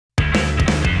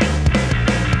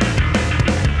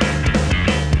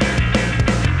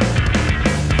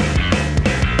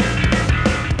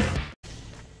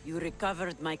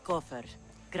recovered my coffer.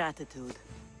 Gratitude.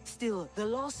 Still, the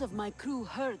loss of my crew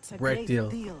hurts a Great great deal.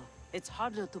 deal. It's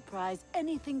harder to prize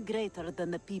anything greater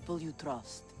than the people you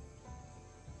trust.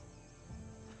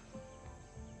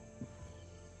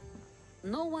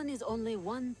 No one is only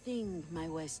one thing, my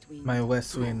West Wind. My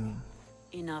West Wind.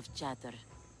 Enough chatter.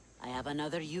 I have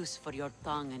another use for your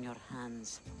tongue and your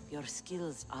hands. Your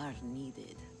skills are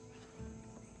needed.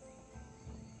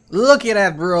 Look at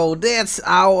that, bro.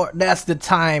 That's the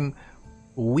time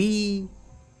we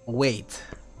wait.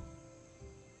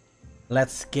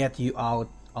 Let's get you out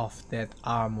of that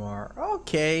armor.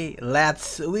 Okay,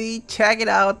 we check it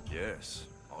out. Yes,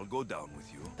 I'll go down with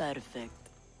you. Perfect.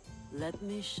 Let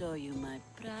me show you my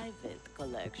private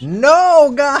collection.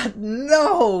 No, God,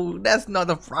 no. That's not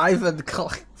a private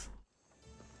collection.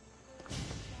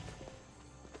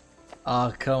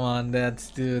 Oh, come on,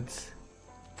 dudes.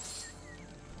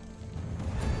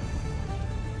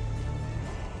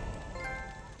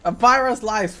 A pyro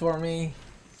slice for me.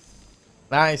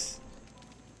 Nice.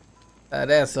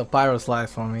 That's a pyro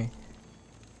slice for me.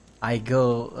 I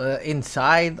go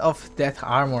inside of that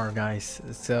armor, guys.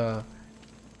 So,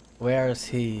 where's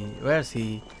he? Where's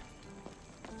he?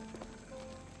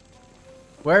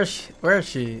 Where's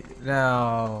she?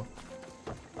 No.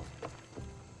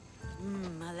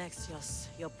 Alexios,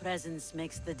 your presence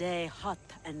makes the day hot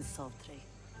and sultry.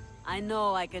 I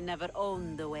know I can never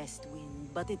own the West Wind,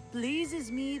 but it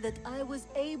pleases me that I was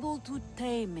able to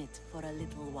tame it for a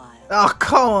little while. Oh,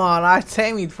 come on. I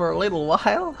tame it for a little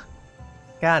while?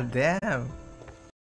 God damn.